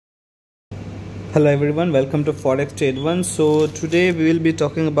Hello everyone, welcome to Forex Trade 1. So today we will be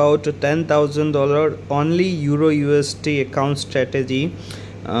talking about a $10,000 only Euro USD account strategy.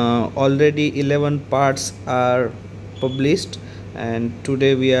 Already 11 parts are published and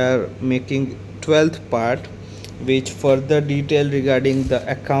today we are making 12th part, which further detail regarding the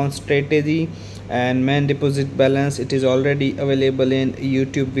account strategy and main deposit balance. It is already available in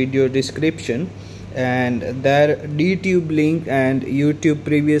YouTube video description, and their DTube link and YouTube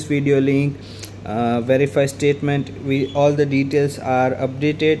previous video link, verify statement, all the details are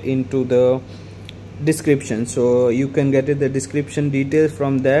updated into the description, so you can get the description details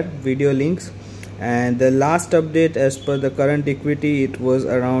from there, video links. And the last update as per the current equity, it was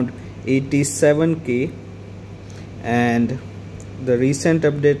around 87k, and the recent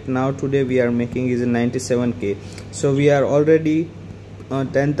update now today we are making is 97k. So we are already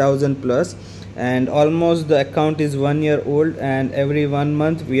 10,000 plus, and almost the account is 1 year old, and every 1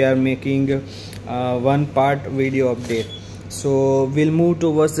 month we are making one part video update. So we'll move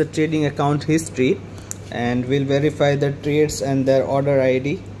towards the trading account history and we'll verify the trades and their order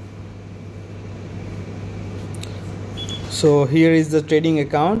ID. So here is the trading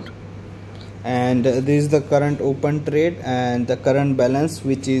account, and this is the current open trade and the current balance,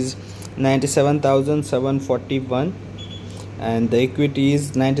 which is 97,741, and the equity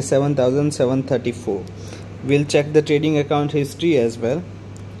is 97,734. We'll check the trading account history as well.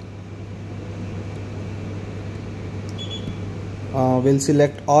 We'll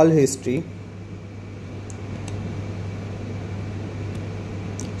select all history.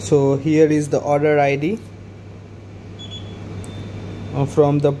 So here is the order ID.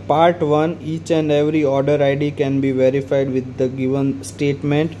 From the part 1, each and every order ID can be verified with the given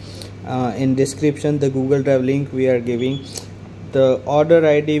statement. In description, the Google Drive link we are giving. The order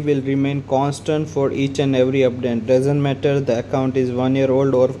ID will remain constant for each and every update. Doesn't matter the account is 1 year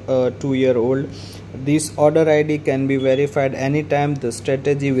old or 2 year old. This order ID can be verified anytime. The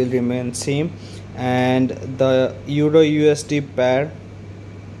strategy will remain same, and the Euro USD pair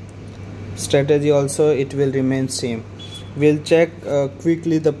strategy also it will remain same. We'll check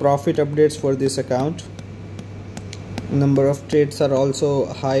quickly the profit updates for this account. Number of trades are also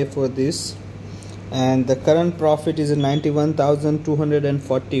high for this, and the current profit is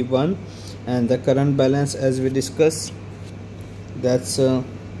 91,241, and the current balance, as we discussed, that's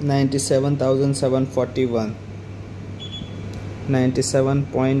 97,741,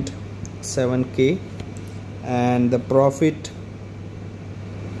 97.7k, and the profit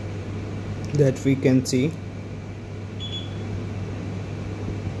that we can see,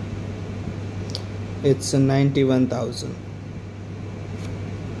 it's 91,000.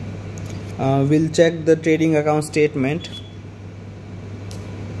 We'll check the trading account statement.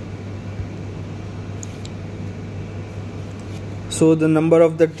 So the number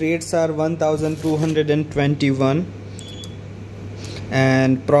of the trades are 1,221,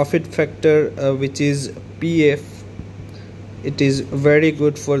 and profit factor, which is PF, it is very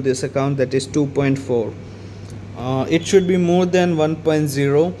good for this account, that is 2.4. It should be more than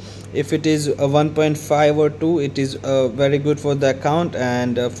 1.0. If it is 1.5 or 2, it is very good for the account,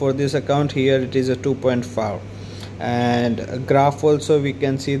 and for this account here it is a 2.5. and graph also we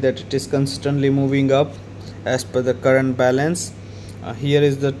can see that it is constantly moving up as per the current balance. Here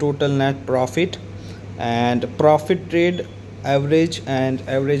is the total net profit and profit trade average and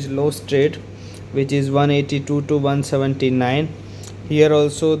average loss trade, which is 182 to 179. Here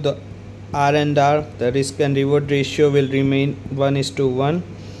also the R&R, the risk and reward ratio, will remain 1:1,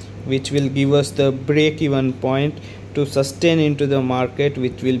 which will give us the break-even point to sustain into the market,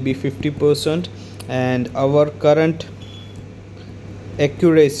 which will be 50%, and our current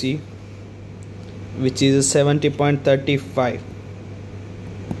accuracy, which is 70.35.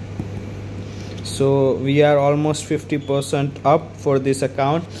 So we are almost 50% up for this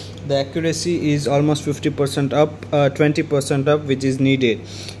account. The accuracy is almost 50% up, 20% up, which is needed.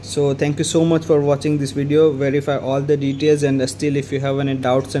 So thank you so much for watching this video. Verify all the details, and still if you have any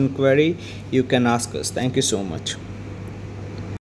doubts and query, you can ask us. Thank you so much.